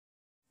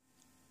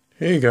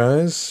Hey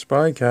guys,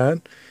 Spy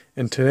Cat,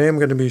 and today I'm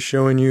going to be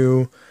showing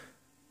you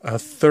a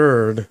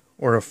third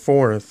or a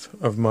fourth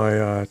of my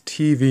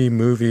TV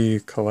movie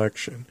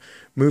collection.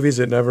 Movies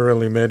that never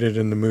really made it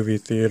in the movie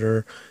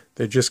theater.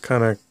 They just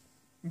kind of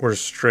were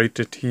straight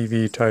to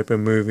TV type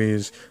of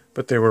movies,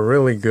 but they were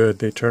really good.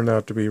 They turned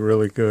out to be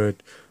really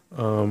good.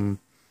 And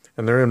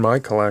they're in my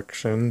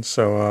collection,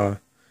 so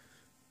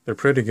they're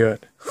pretty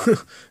good.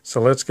 So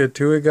let's get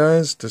to it,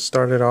 guys. To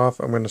start it off,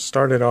 I'm going to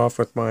start it off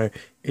with my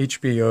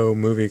HBO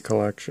movie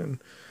collection.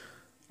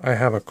 I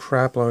have a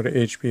crap load of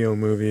HBO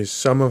movies.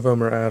 Some of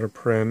them are out of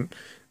print.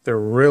 They're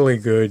really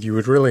good. You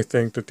would really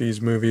think that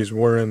these movies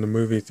were in the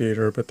movie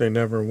theater, but they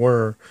never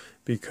were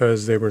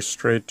because they were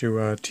straight to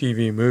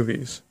TV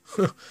movies.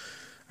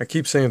 I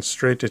keep saying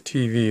straight to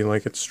TV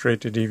like it's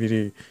straight to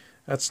DVD.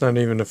 That's not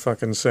even a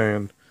fucking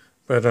saying.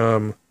 But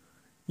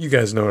you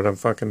guys know what I'm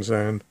fucking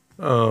saying.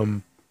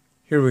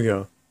 Here we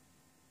go.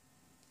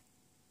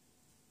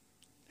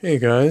 Hey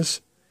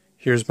guys,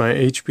 here's my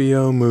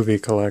HBO movie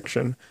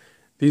collection.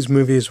 These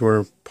movies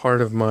were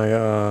part of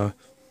my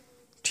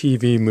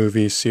TV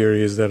movie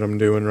series that I'm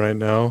doing right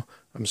now.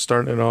 I'm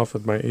starting it off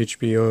with my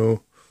HBO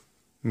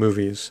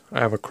movies. I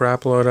have a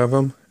crap load of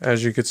them.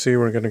 As you can see,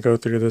 we're going to go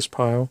through this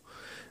pile.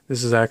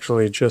 This is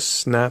actually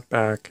just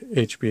snapback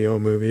HBO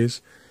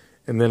movies.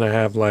 And then I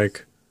have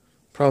like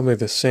probably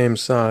the same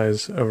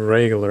size of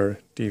regular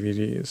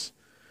DVDs.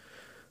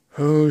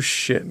 Oh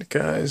shit,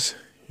 guys.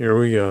 Here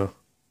we go.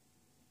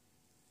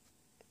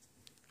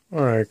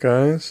 Alright,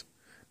 guys.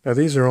 Now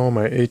these are all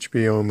my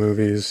HBO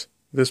movies.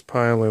 This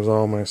pile is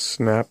all my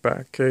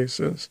snapback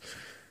cases.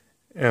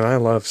 And I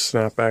love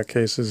snapback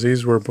cases.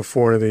 These were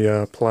before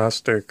the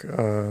plastic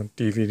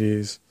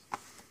DVDs.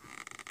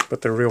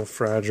 But they're real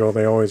fragile.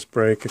 They always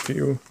break if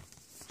you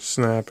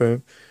snap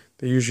it.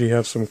 They usually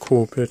have some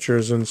cool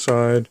pictures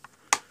inside.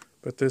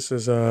 But this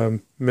is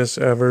Miss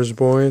Evers'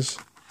 Boys.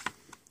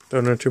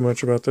 Don't know too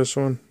much about this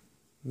one.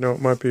 No, it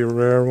might be a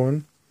rare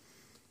one.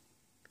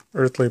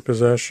 Earthly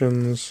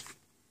Possessions.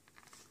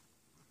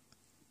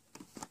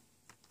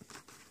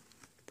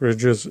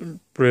 Bridge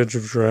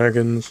of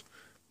Dragons.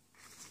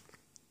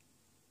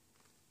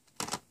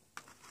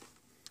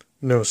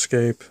 No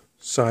Escape.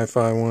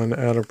 Sci-fi one,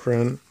 out of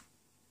print.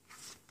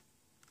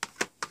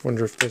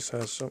 Wonder if this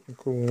has something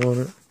cool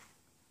on it.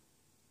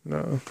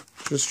 No,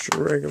 just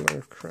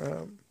regular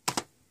crap.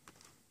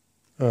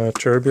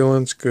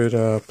 Turbulence, good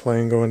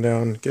plane going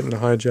down, getting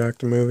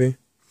hijacked movie.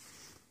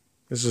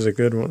 This is a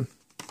good one.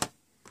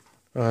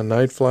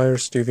 Night Flyer,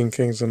 Stephen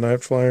King's The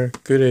Night Flyer,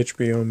 good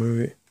HBO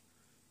movie.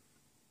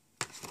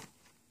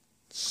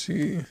 Let's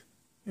see,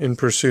 In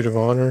Pursuit of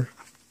Honor.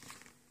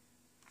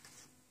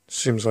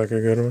 Seems like a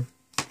good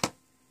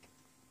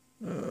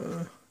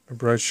one. A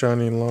Bright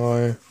Shining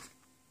Lie.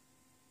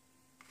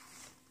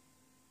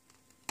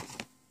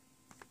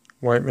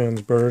 White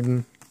Man's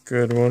Burden,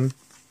 good one.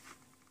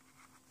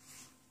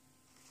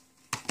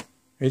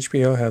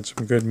 HBO had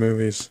some good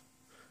movies.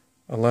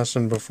 A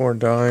Lesson Before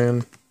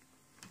Dying.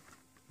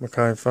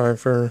 Mekhi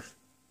Phifer.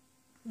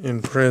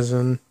 In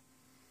Prison.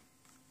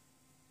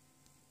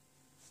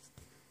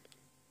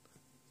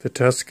 The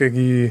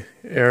Tuskegee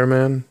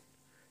Airmen.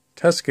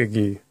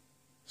 Tuskegee.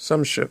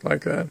 Some shit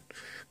like that.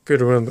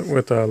 Good one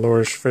with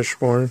Lawrence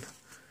Fishburne.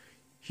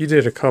 He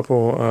did a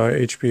couple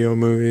HBO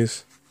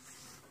movies.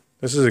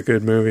 This is a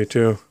good movie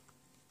too.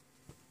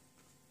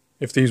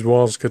 If These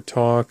Walls Could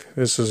Talk.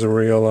 This is a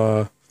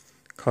real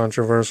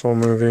controversial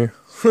movie.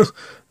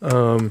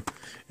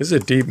 It's a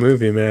deep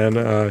movie,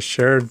 man.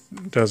 Cher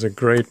does a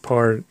great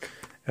part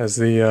as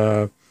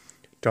the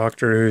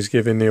doctor who's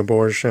giving the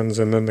abortions,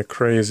 and then the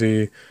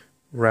crazy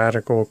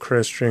radical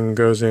Christian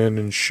goes in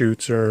and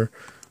shoots her.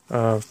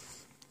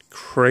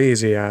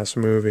 Crazy ass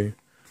movie.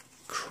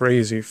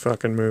 Crazy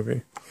fucking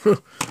movie.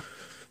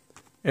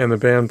 And the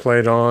band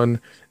played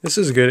on. This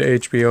is a good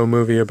HBO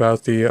movie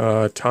about the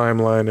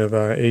timeline of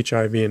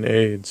HIV and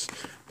AIDS.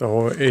 The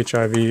whole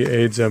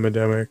HIV/AIDS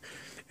epidemic.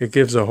 It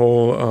gives a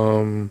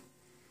whole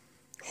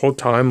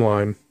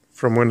timeline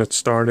from when it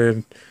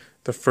started,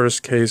 the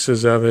first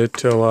cases of it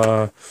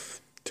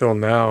till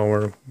now,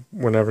 or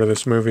whenever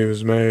this movie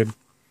was made.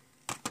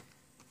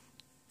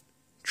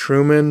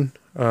 Truman,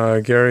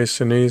 Gary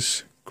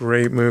Sinise,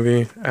 great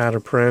movie, out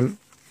of print.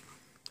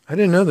 I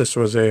didn't know this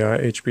was a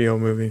HBO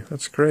movie.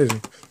 That's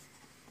crazy.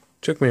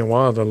 Took me a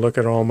while to look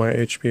at all my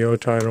HBO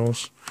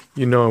titles.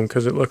 You know them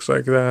because it looks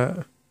like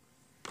that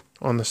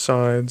on the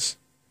sides.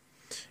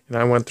 And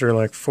I went through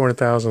like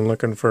 4,000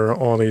 looking for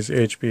all these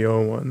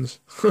HBO ones.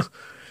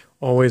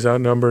 Always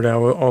outnumbered,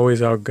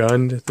 always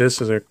outgunned. This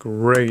is a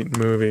great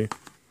movie.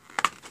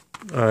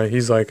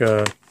 He's like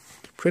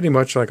pretty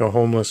much like a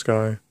homeless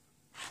guy.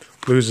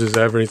 Loses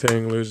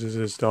everything, loses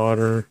his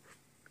daughter.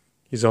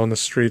 He's on the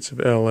streets of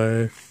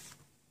LA.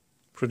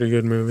 Pretty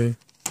good movie.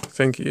 I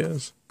think he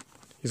is.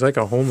 He's like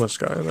a homeless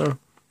guy though.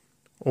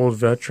 Old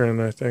veteran,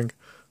 I think.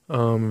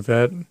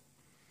 Vet.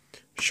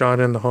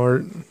 Shot in the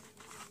Heart.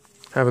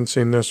 Haven't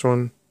seen this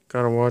one.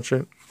 Gotta watch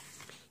it.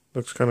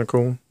 Looks kind of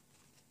cool.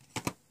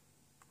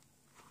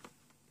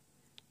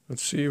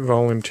 Let's see.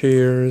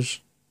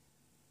 Volunteers.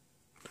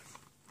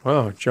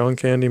 Wow, John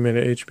Candy made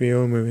an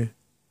HBO movie.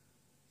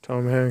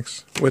 Tom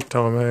Hanks, with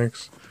Tom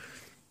Hanks.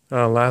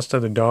 Last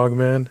of the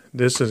Dogman.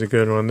 This is a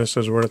good one. This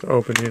is worth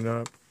opening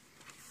up.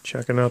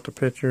 Checking out the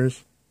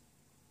pictures.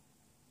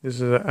 This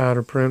is an out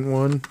of print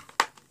one.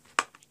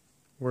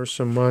 Worth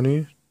some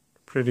money.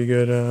 Pretty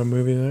good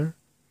movie there.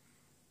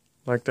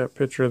 Like that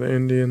picture of the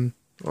Indian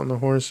on the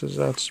horses.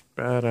 That's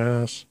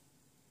badass.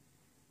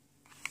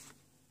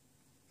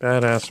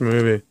 Badass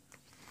movie.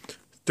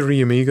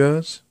 Three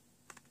Amigos.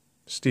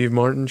 Steve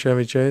Martin,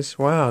 Chevy Chase.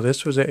 Wow,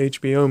 this was an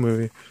HBO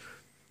movie.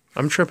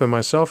 I'm tripping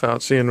myself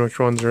out seeing which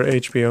ones are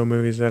HBO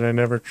movies that I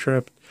never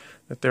tripped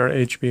that they're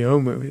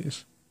HBO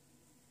movies.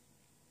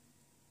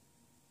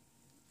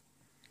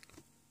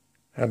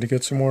 Had to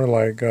get some more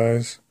light,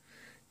 guys.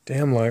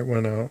 Damn, light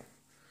went out.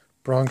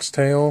 Bronx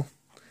Tale.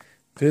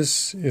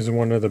 This is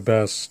one of the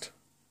best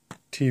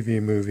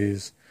TV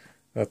movies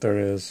that there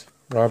is.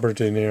 Robert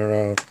De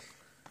Niro.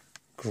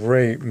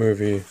 Great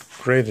movie.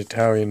 Great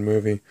Italian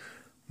movie.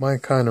 My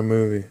kind of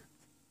movie.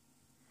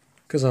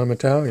 'Cause I'm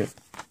Italian.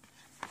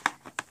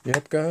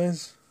 Yep,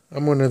 guys.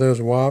 I'm one of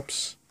those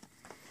wops.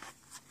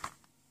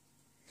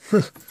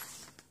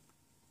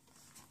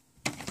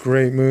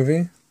 Great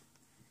movie.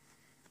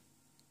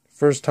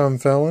 First Time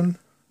Felon.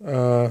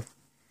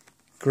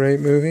 Great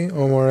movie.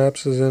 Omar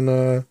Epps is in,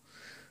 I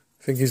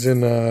think he's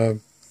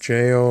in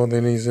jail.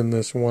 Then he's in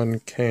this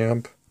one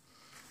camp.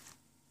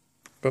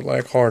 But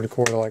like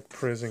hardcore, like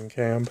prison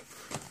camp.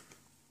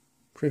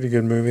 Pretty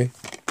good movie.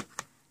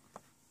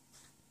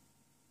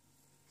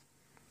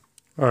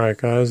 Alright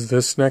guys,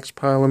 this next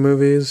pile of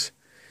movies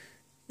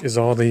is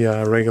all the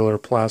regular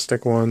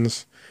plastic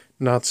ones.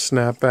 Not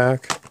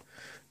snapback,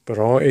 but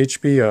all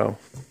HBO.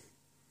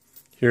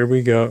 Here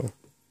we go.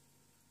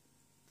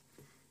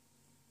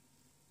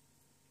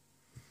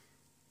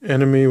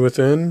 Enemy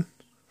Within,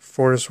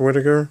 Forrest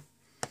Whitaker.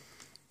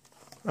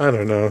 I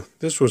don't know.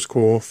 This was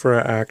cool for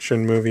an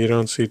action movie. You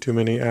don't see too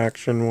many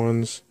action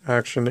ones,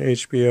 action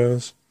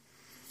HBOs.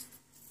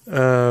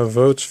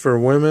 Votes for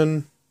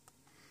Women.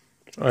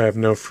 I have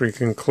no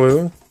freaking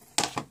clue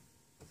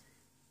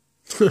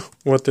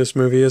what this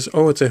movie is.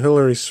 Oh, it's a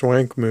Hilary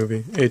Swank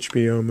movie,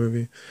 HBO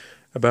movie,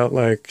 about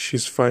like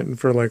she's fighting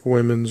for like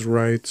women's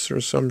rights or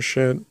some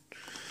shit.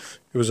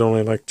 It was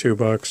only like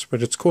 $2,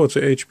 but it's cool. It's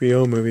an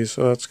HBO movie,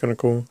 so that's kind of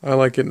cool. I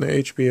like it in the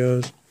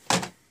HBOs.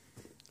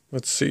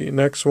 Let's see.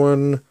 Next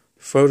one,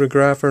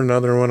 Photographer.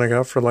 Another one I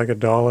got for like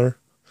 $1.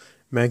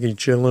 Maggie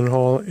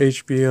Gyllenhaal,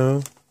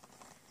 HBO.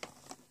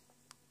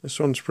 This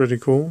one's pretty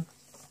cool.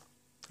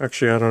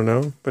 Actually, I don't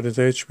know, but it's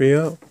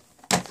HBO.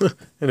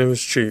 And it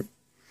was cheap.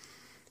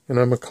 And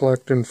I'm a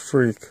collecting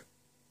freak.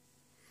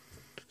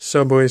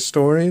 Subway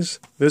Stories.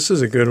 This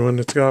is a good one.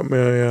 It's got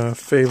my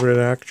favorite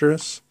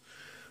actress.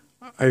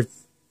 I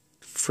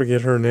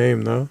forget her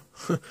name, though.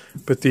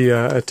 But the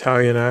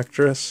Italian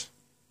actress,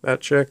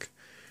 that chick.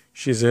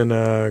 She's in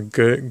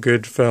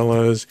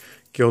Goodfellas,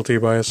 Guilty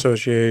by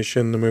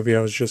Association, the movie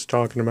I was just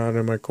talking about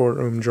in my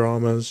courtroom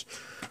dramas.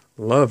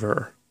 Love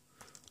her.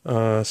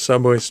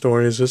 Subway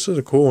Stories. This is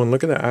a cool one.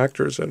 Look at the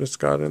actors that it's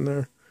got in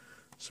there.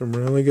 Some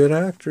really good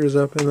actors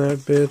up in that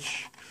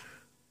bitch.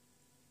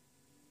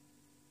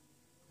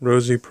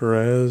 Rosie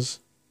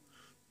Perez.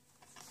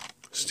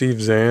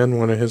 Steve Zahn,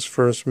 one of his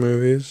first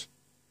movies.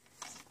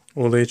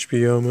 Old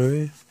HBO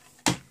movie.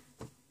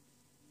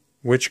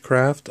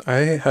 Witchcraft.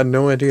 I had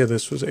no idea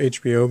this was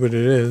HBO, but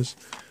it is.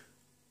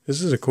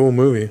 This is a cool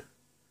movie.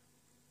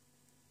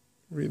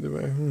 Read the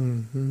back.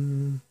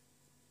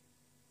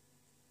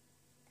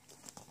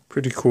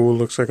 Pretty cool.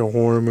 Looks like a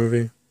horror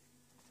movie.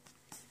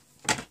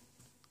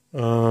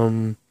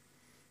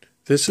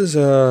 This is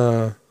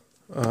about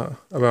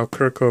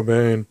Kurt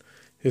Cobain,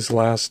 his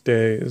last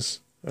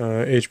days.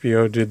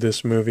 HBO did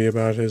this movie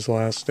about his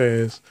last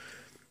days.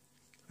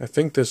 I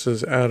think this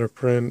is out of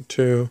print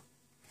too.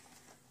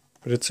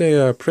 But it's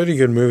a pretty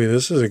good movie.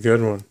 This is a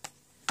good one.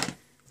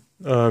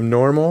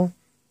 Normal.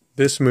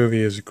 This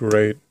movie is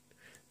great.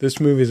 This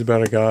movie is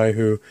about a guy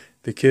who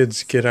the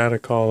kids get out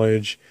of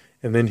college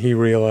and then he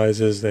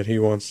realizes that he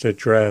wants to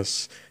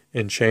dress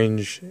and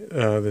change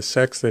the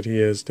sex that he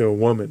is to a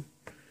woman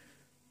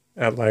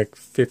at like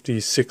 50,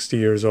 60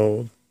 years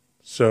old.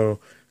 So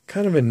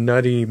kind of a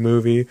nutty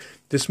movie.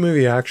 This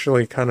movie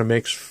actually kind of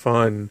makes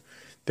fun.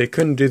 They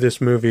couldn't do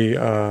this movie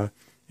in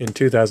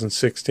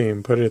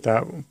 2016. Put it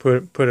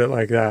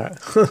like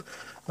that.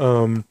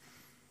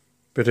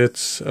 But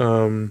it's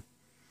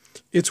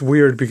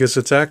weird because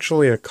it's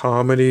actually a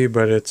comedy,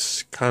 but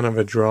it's kind of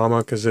a drama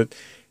because it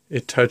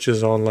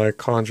touches on like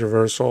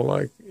controversial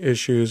like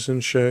issues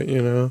and shit,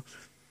 you know.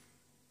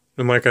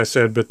 And like I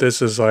said, but this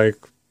is like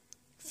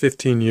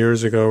 15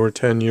 years ago or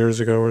 10 years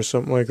ago or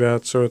something like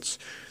that. So it's,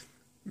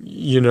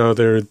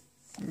 they're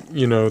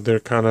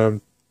kind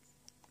of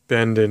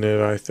bending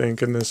it, I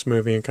think, in this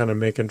movie and kind of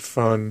making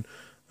fun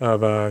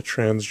of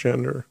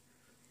transgender.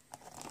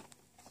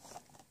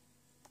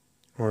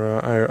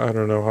 Or I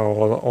don't know how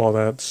all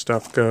that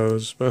stuff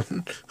goes, but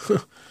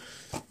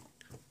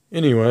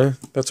anyway,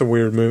 that's a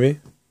weird movie.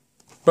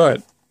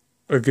 But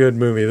a good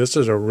movie. This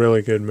is a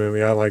really good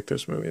movie. I like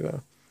this movie,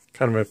 though.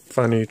 Kind of a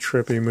funny,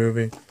 trippy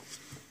movie.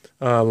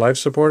 Life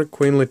Support,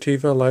 Queen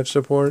Latifah, Life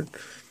Support.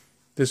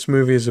 This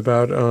movie is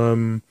about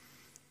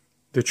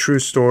the true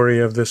story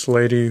of this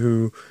lady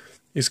who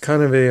is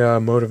kind of a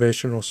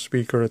motivational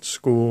speaker at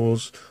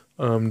schools,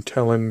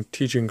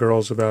 teaching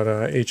girls about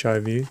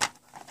HIV.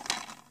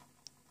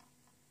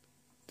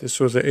 This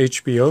was an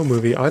HBO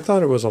movie. I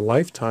thought it was a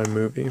Lifetime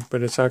movie,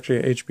 but it's actually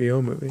an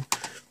HBO movie.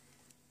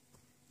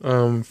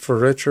 For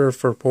Richer,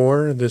 for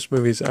Poor, this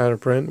movie's out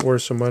of print.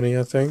 Worth some money,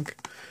 I think.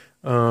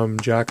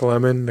 Jack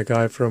Lemmon, the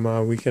guy from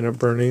Weekend at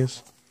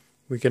Bernie's.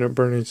 Weekend at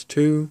Bernie's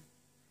 2.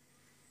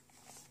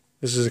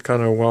 This is a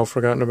kind of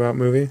well-forgotten about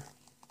movie.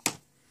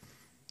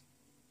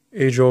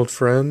 Age-Old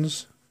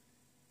Friends.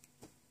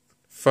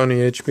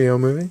 Funny HBO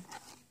movie.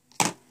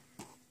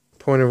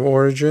 Point of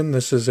Origin.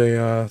 This is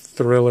a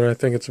thriller. I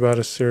think it's about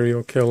a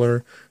serial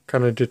killer.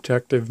 Kind of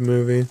detective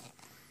movie.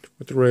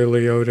 With Ray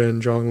Liotta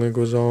and John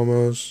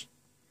Leguizamo.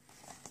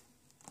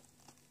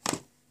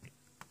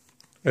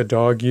 A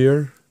Dog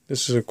Year.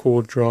 This is a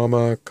cool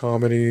drama,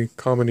 comedy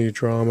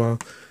drama,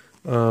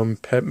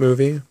 pet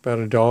movie about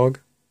a dog.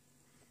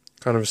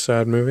 Kind of a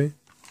sad movie.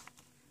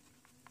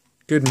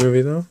 Good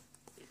movie, though.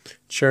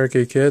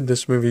 Cherokee Kid.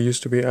 This movie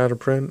used to be out of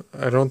print.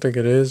 I don't think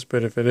it is,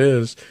 but if it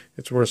is,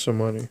 it's worth some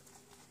money.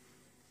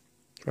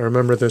 I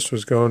remember this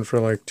was going for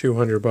like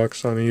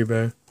 $200 on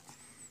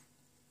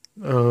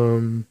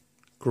eBay.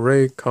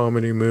 Great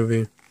comedy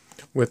movie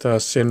with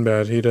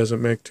Sinbad. He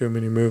doesn't make too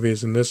many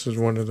movies, and this is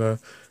one of the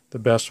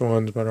best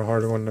ones, but a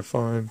harder one to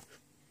find.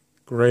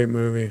 Great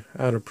movie,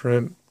 out of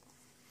print.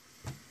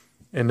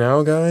 And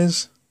now,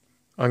 guys,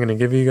 I'm going to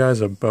give you guys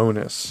a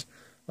bonus.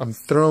 I'm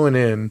throwing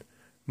in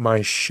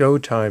my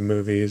Showtime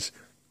movies.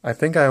 I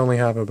think I only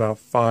have about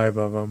 5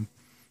 of them.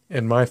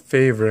 And my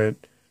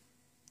favorite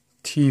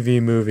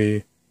TV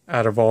movie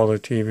out of all the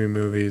TV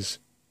movies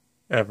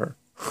ever.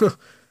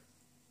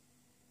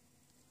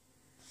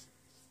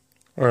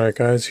 Alright,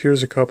 guys,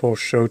 here's a couple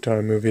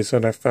Showtime movies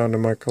that I found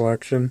in my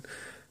collection.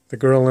 The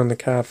Girl in the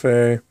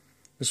Cafe.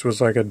 This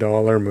was like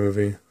 $1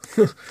 movie.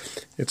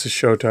 It's a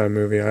Showtime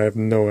movie. I have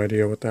no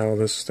idea what the hell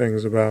this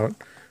thing's about,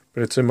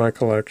 but it's in my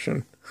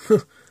collection.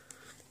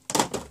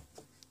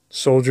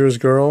 Soldier's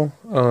Girl.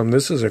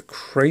 This is a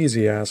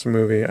crazy-ass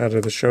movie out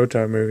of the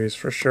Showtime movies,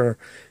 for sure.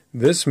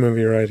 This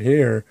movie right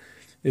here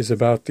is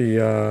about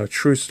the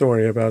true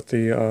story about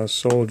the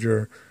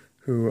soldier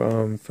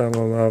who fell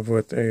in love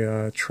with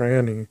a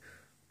tranny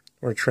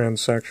or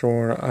transsexual,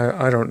 or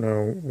I don't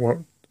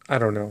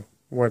know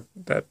what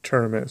that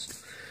term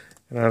is,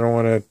 and I don't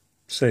want to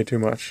say too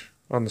much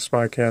on the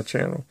Spy Cat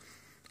channel.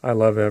 I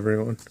love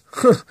everyone.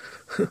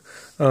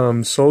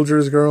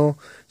 Soldier's Girl.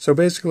 So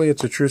basically,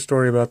 it's a true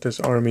story about this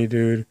army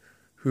dude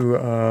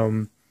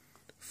who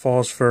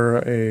falls for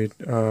a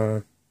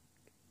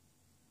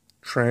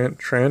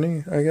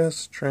tranny, I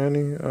guess,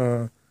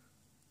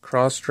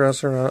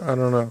 cross-dresser. I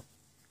don't know.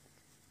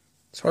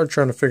 It's hard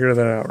trying to figure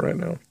that out right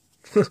now,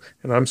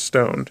 and I'm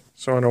stoned,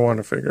 so I don't want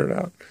to figure it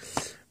out.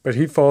 But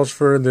he falls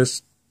for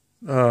this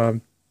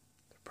man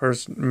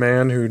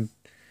who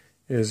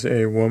is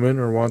a woman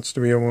or wants to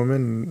be a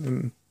woman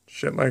and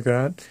shit like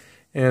that.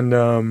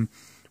 And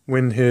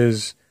when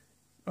his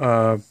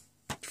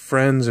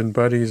friends and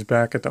buddies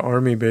back at the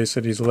army base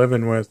that he's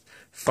living with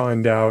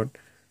find out,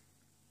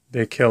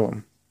 they kill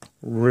him.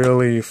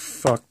 Really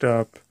fucked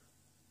up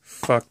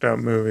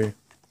movie.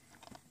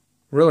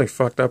 Really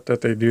fucked up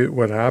that they do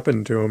what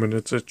happened to him, and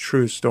it's a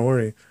true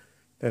story.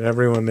 That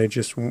everyone, they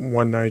just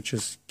one night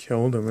just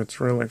killed him. It's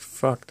really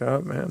fucked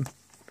up, man.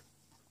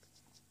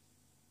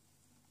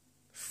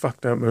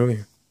 Fucked up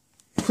movie.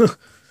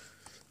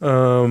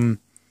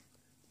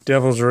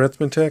 Devil's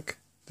Arithmetic.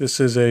 This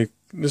is a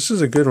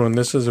good one.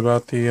 This is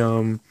about the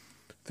I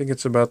think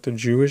it's about the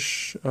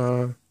Jewish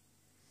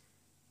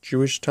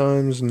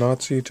times,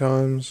 Nazi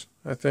times,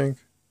 I think.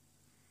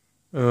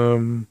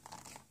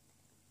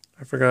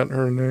 I forgot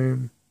her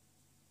name.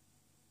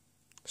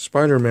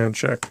 Spider-Man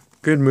chick.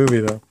 Good movie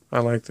though. I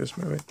like this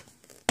movie.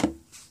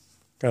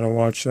 Gotta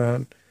watch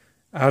that.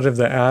 Out of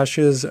the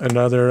Ashes,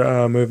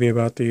 another movie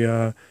about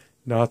the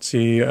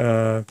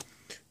Nazi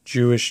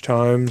Jewish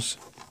times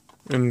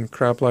and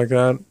crap like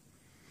that,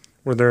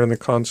 where they're in the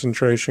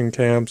concentration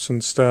camps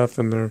and stuff,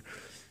 and they're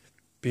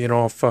being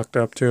all fucked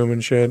up to them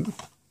and shit.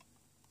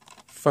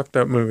 Fucked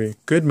up movie.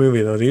 Good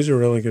movie though. These are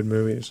really good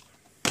movies.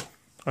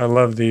 I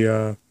love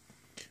the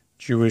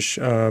Jewish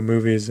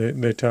movies.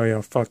 They tell you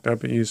how fucked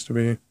up it used to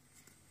be.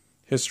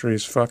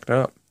 History's fucked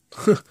up.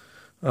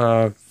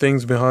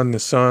 Things Behind the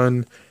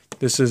Sun.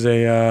 This is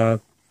a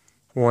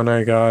one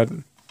I got.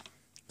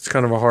 It's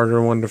kind of a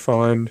harder one to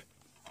find.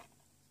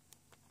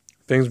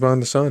 Things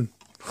Behind the Sun.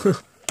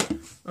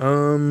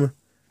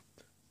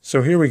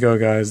 So here we go,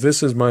 guys.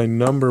 This is my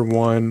number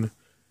 1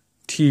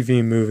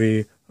 TV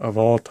movie of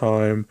all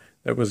time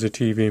that was a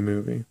TV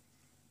movie.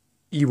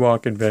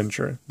 Ewok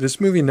Adventure. This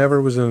movie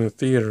never was in a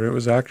theater. It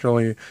was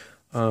actually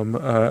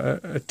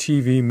a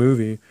TV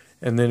movie.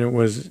 And then it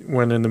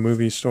went in the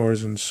movie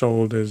stores and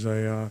sold as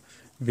a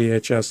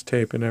VHS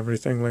tape and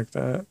everything like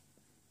that.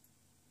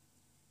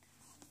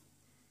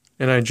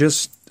 And I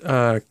just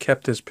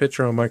kept this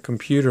picture on my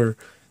computer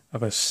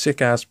of a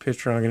sick-ass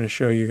picture I'm going to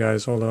show you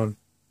guys. Hold on.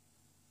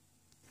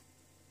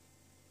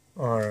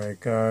 Alright,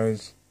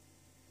 guys.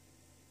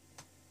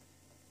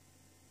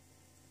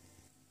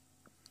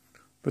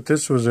 But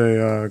this was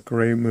a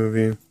great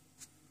movie.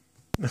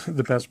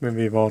 The best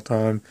movie of all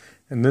time.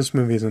 And this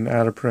movie is an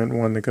out-of-print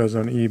one that goes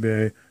on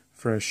eBay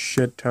for a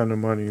shit ton of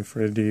money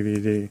for a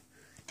DVD.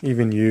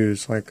 Even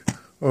used, like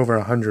over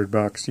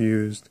 $100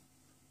 used.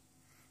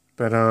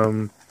 But,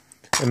 and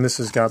this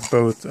has got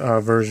both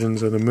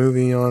versions of the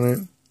movie on it.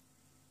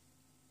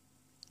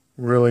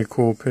 Really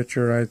cool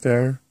picture right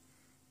there.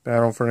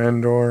 Battle for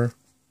Endor.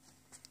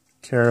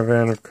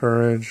 Caravan of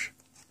Courage.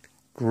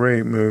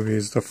 Great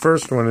movies. The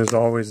first one is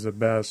always the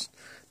best.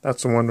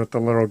 That's the one with the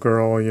little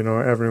girl, you know,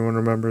 everyone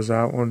remembers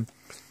that one.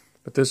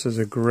 But this is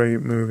a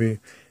great movie.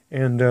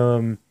 And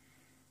I'm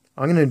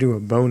going to do a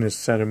bonus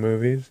set of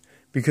movies,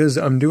 because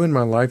I'm doing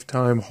my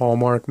Lifetime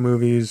Hallmark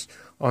movies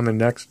on the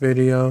next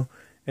video,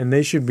 and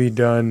they should be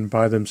done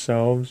by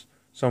themselves.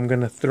 So I'm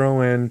going to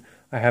throw in,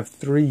 I have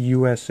 3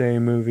 USA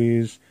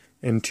movies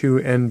and 2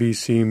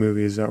 NBC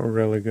movies that were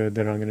really good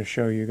that I'm going to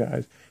show you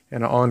guys.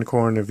 And an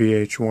encore and a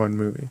VH1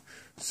 movie.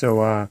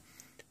 So,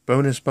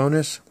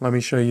 bonus, let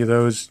me show you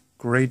those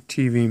great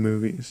TV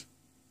movies.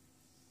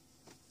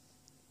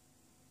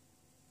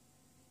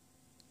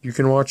 You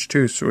can watch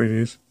too,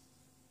 sweeties.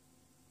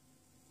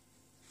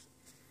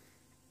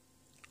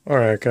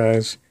 Alright,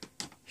 guys.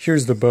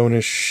 Here's the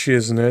bonus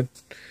shiznit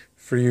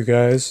for you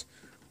guys.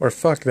 Or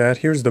fuck that,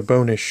 here's the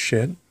bonus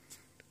shit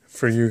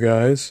for you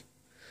guys.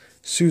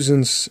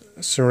 Susan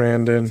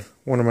Sarandon,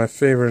 one of my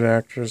favorite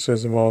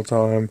actresses of all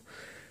time.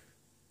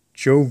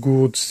 Joe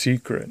Gould's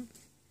Secret.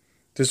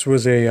 This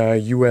was a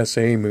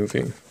USA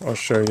movie. I'll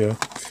show you.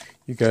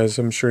 You guys,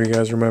 I'm sure you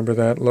guys remember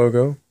that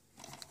logo.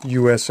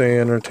 USA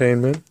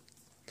Entertainment.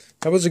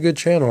 That was a good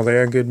channel. They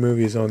had good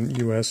movies on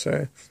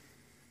USA.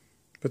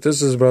 But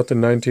this is about the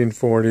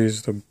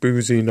 1940s, the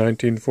boozy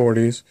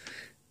 1940s.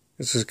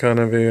 This is kind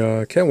of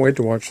a, can't wait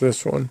to watch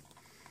this one.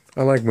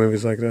 I like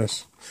movies like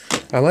this.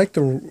 I like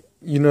the,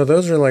 you know,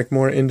 those are like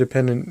more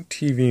independent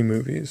TV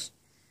movies.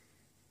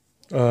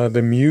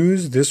 The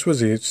Muse, this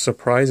was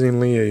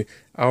surprisingly a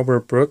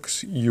Albert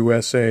Brooks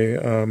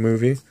USA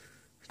movie,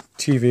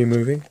 TV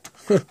movie.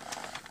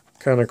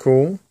 Kind of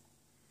cool.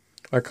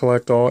 I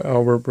collect all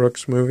Albert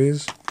Brooks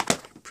movies.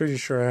 Pretty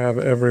sure I have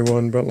every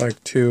one but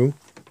like 2.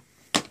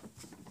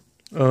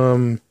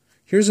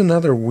 Here's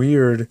another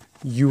weird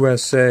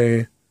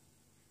USA.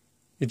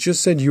 It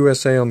just said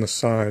USA on the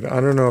side. I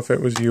don't know if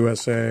it was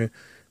USA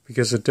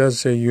because it does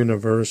say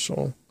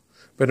Universal.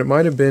 But it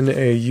might have been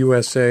a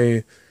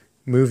USA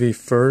movie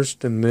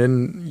first and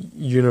then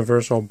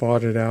Universal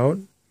bought it out.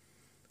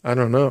 I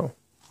don't know.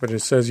 But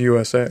it says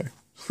USA.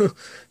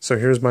 So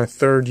here's my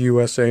 3rd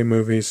USA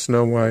movie.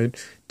 Snow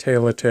White,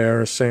 Tale of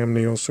Terror, Sam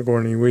Neill,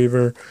 Sigourney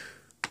Weaver.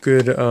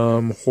 Good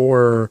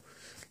horror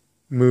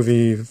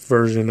movie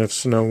version of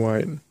Snow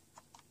White.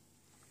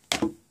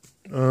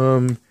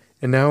 And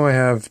now I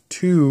have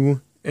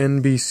 2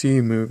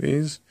 NBC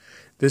movies.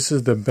 This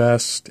is the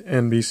best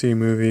NBC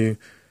movie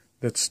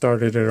that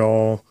started it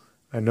all.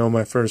 I know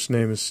my first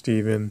name is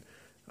Steven.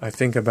 I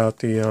think about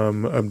the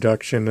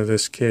abduction of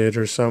this kid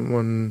or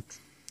something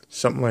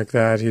like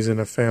that. He's in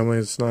a family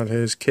that's not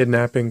his.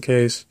 Kidnapping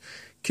case.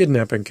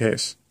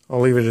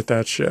 I'll leave it at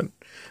that shit.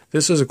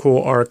 This is a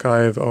cool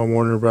archive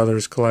Warner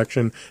Brothers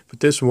collection, but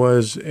this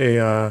was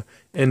a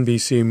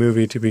NBC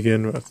movie to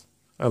begin with.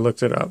 I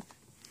looked it up.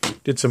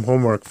 Did some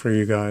homework for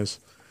you guys.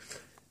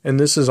 And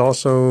this is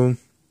also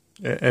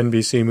an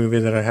NBC movie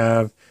that I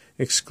have.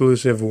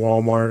 Exclusive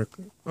Walmart.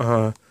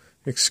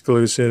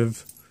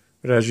 Exclusive.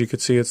 But as you can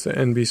see, it's the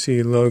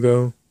NBC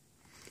logo.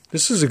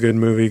 This is a good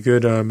movie.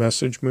 Good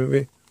message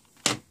movie.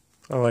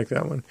 I like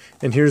that one.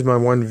 And here's my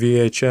one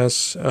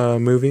VHS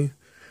movie.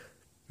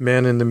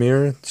 Man in the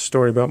Mirror.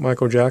 Story about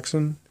Michael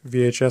Jackson.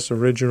 VHS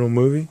original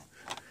movie.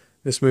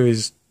 This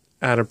movie's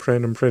out of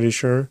print, I'm pretty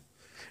sure.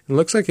 It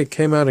looks like it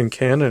came out in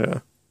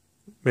Canada.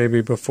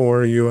 Maybe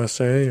before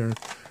USA, or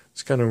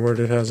it's kind of weird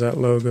it has that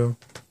logo.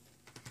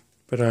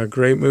 But a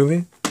great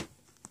movie.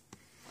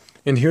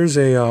 And here's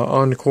a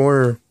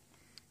encore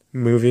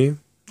movie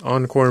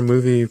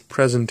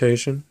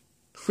presentation.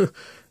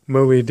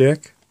 Moby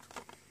Dick.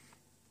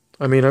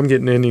 I mean, I'm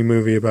getting any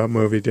movie about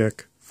Moby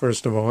Dick,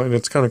 first of all. And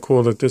it's kind of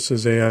cool that this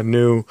is a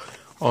new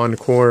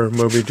encore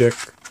Moby Dick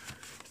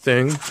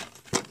thing.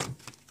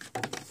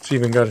 It's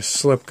even got a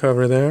slip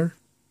cover there.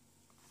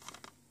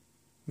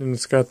 And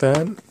it's got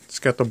that. It's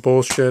got the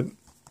bullshit,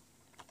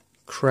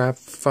 crap,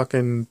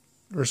 fucking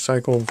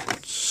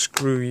recycled,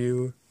 screw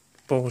you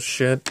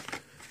bullshit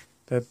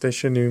that they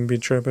shouldn't even be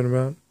tripping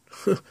about.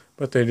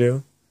 But they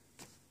do.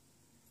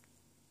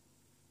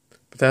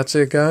 But that's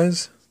it,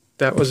 guys.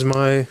 That was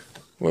my...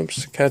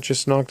 Whoops, the cat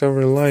just knocked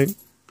over the light.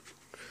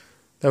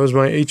 That was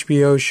my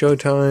HBO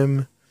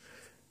Showtime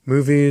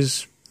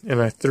movies. And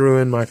I threw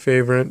in my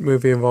favorite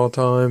movie of all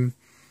time,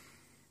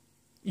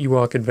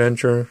 Ewok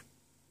Adventure.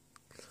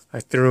 I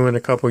threw in a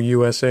couple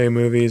USA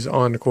movies,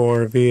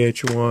 Encore,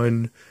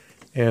 VH1,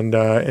 and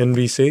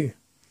NBC.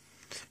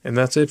 And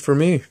that's it for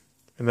me.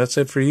 And that's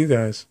it for you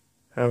guys.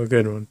 Have a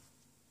good one.